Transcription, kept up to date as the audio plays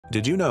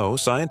Did you know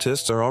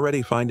scientists are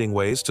already finding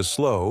ways to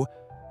slow,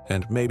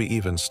 and maybe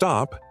even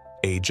stop,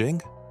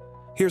 aging?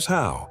 Here's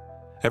how.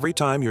 Every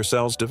time your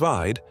cells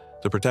divide,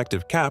 the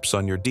protective caps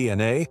on your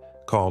DNA,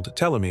 called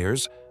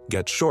telomeres,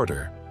 get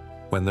shorter.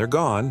 When they're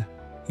gone,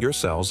 your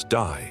cells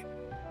die.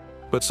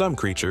 But some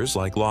creatures,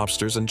 like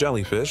lobsters and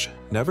jellyfish,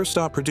 never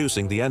stop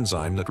producing the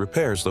enzyme that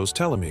repairs those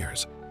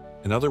telomeres.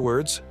 In other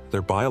words,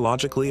 they're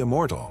biologically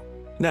immortal.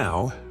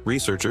 Now,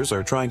 researchers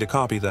are trying to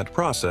copy that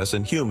process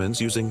in humans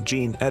using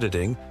gene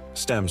editing,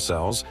 stem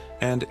cells,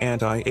 and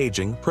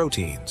anti-aging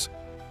proteins.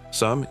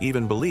 Some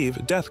even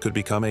believe death could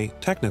become a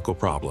technical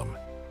problem,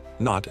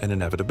 not an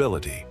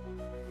inevitability.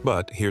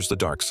 But here's the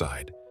dark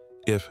side.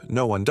 If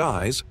no one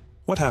dies,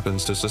 what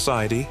happens to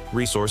society,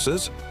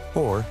 resources,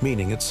 or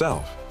meaning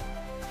itself?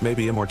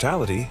 Maybe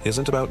immortality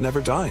isn't about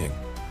never dying.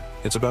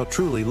 It's about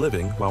truly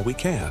living while we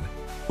can.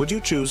 Would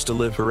you choose to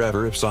live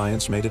forever if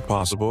science made it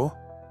possible?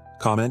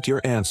 Comment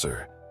your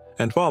answer,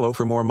 and follow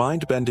for more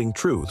mind-bending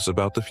truths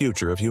about the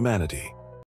future of humanity.